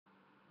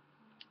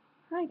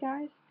Hi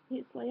guys,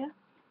 it's Leah.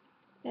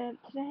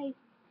 Today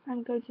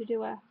I'm going to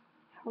do a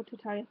how to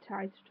tie a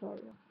tie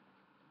tutorial,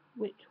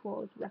 which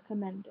was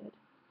recommended.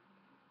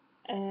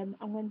 I'm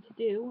going to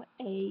do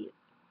a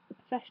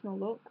professional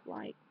look,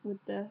 like with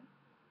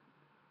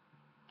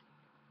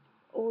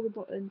all the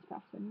buttons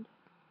fastened.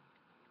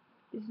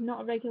 This is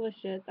not a regular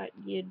shirt that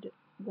you'd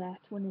wear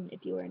to an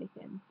interview or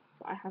anything,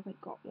 but I haven't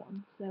got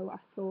one, so I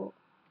thought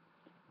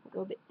I'd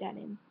go a bit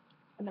denim.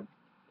 And if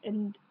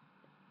you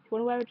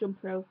want to wear a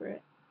jumper over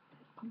it,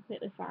 it's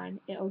completely fine.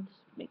 It'll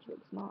just make you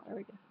look smarter,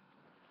 I guess.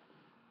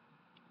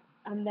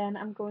 And then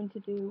I'm going to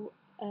do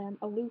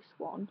a loose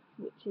one,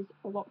 which is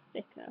a lot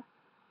thicker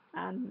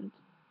and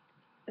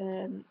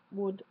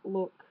would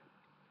look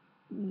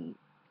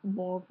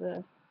more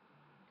of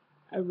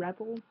a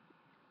rebel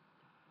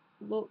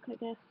look, I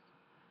guess.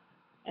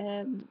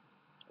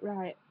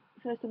 Right,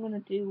 first I'm going to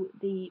do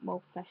the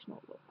more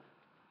professional look.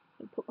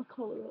 So put my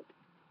collar up.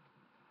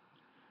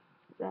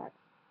 Right,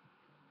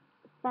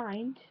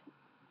 find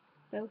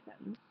both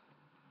ends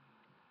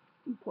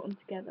and put them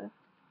together.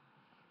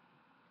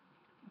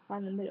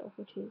 Find the middle,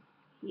 which is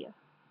here.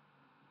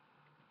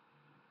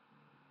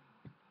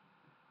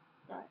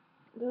 Right,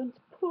 I'm going to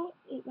put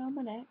it around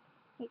my neck.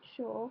 Make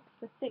sure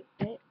the thick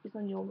bit is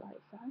on your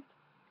right side.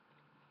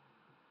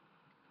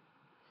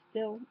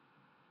 Still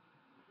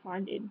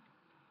finding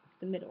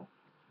the middle.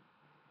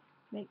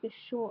 Make this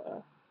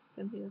shorter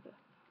than the other.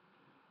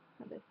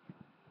 Like this.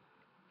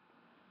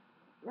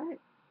 Right,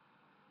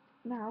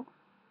 now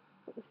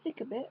put the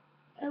thicker bit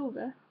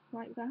over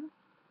like that.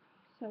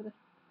 So the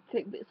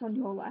thick bit's on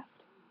your left.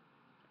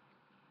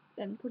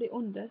 Then put it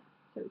under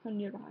so it's on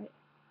your right.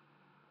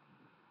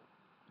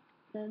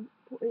 Then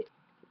put it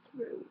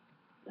through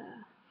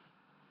there.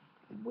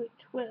 Which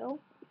will,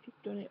 if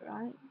you've done it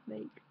right,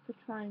 make the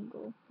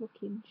triangle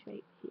looking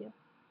shape here.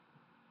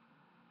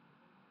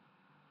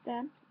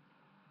 Then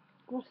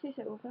gloss this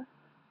over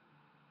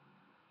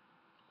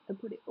and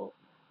put it up.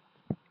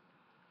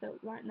 So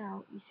right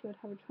now you should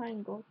have a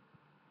triangle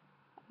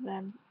and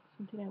then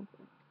something over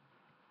it.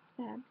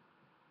 Then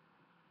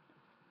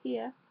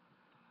here,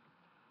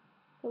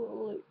 a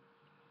little loop.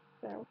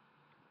 So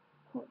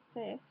put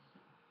this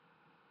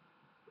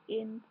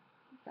in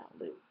that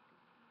loop.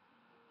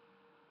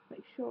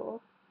 Make sure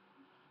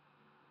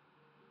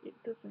it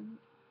doesn't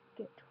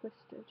get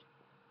twisted.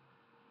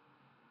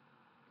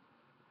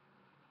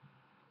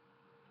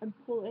 And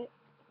pull it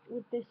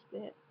with this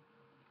bit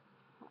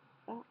like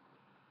that.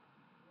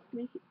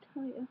 Make it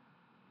tighter.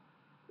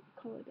 Put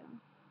the collar down.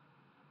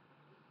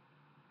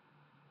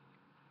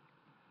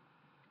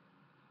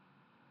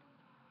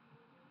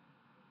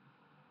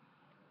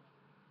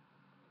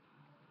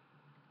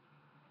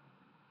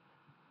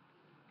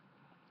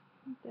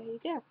 There you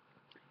go.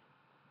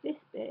 This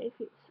bit, if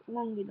it's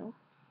long enough,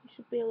 it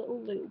should be a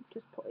little loop.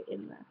 Just put it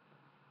in there.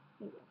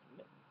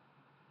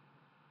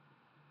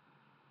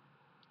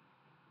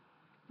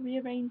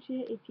 Rearrange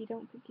it if you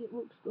don't think it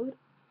looks good.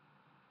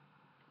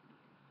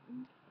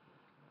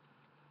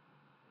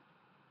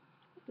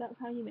 That's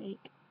how you make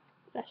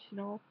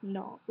professional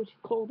knot, which is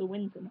called a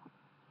Windsor knot.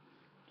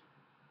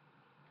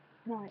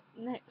 Right,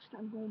 next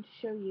I'm going to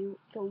show you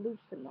the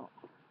looser knot,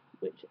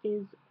 which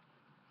is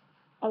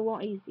a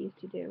lot easier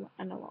to do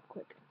and a lot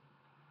quicker.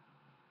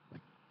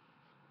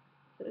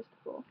 First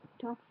of all, you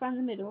don't have to find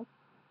the middle,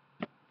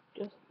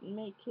 just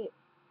make it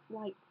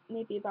like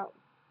maybe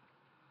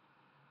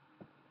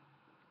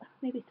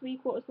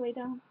 3/4 way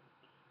down.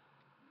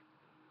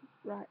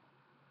 Right,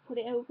 put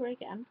it over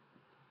again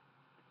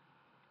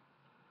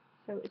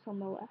so it's on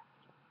the left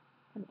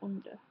and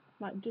under,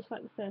 just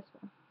like the first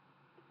one.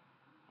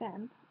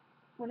 Then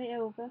put it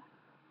over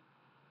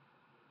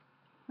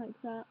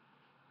like that,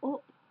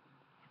 up,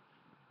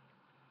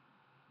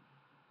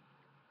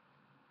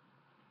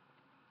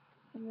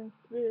 and then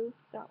through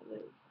that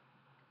loop.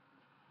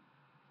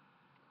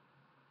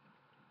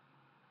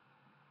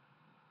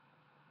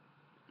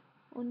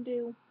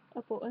 Undo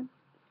a button.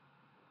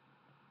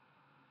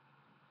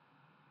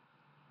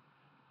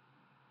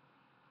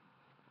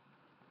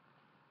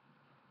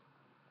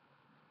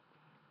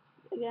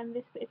 Again,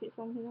 this bit, if it's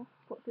long enough,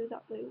 put through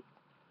that loop.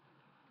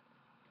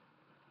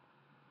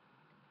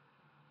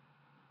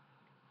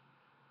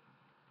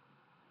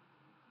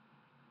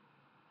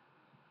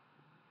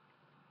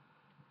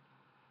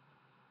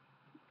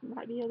 It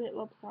might be a bit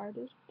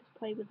lopsided, just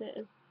play with it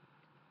as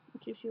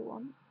much as you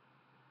want.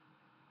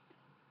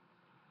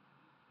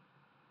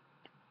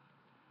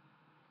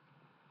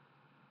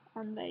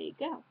 And there you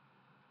go.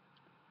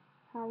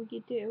 How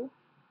you do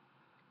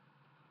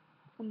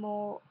a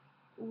more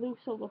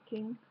looser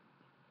looking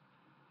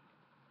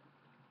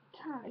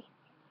tie. You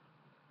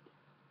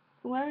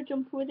can wear a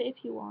jumper with it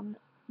if you want,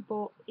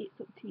 but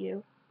it's up to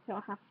you. You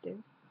don't have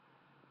to.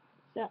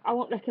 So I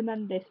won't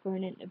recommend this for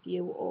an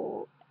interview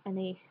or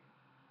any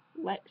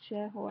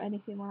lecture or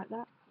anything like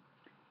that.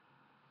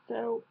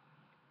 So,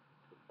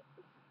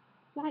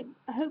 I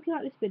hope you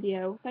like this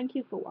video. Thank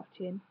you for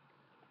watching.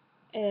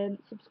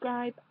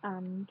 Subscribe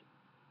and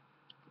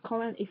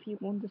comment if you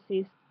want to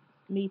see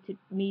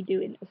me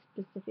doing a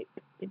specific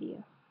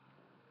video.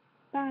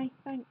 Bye.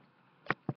 Thanks.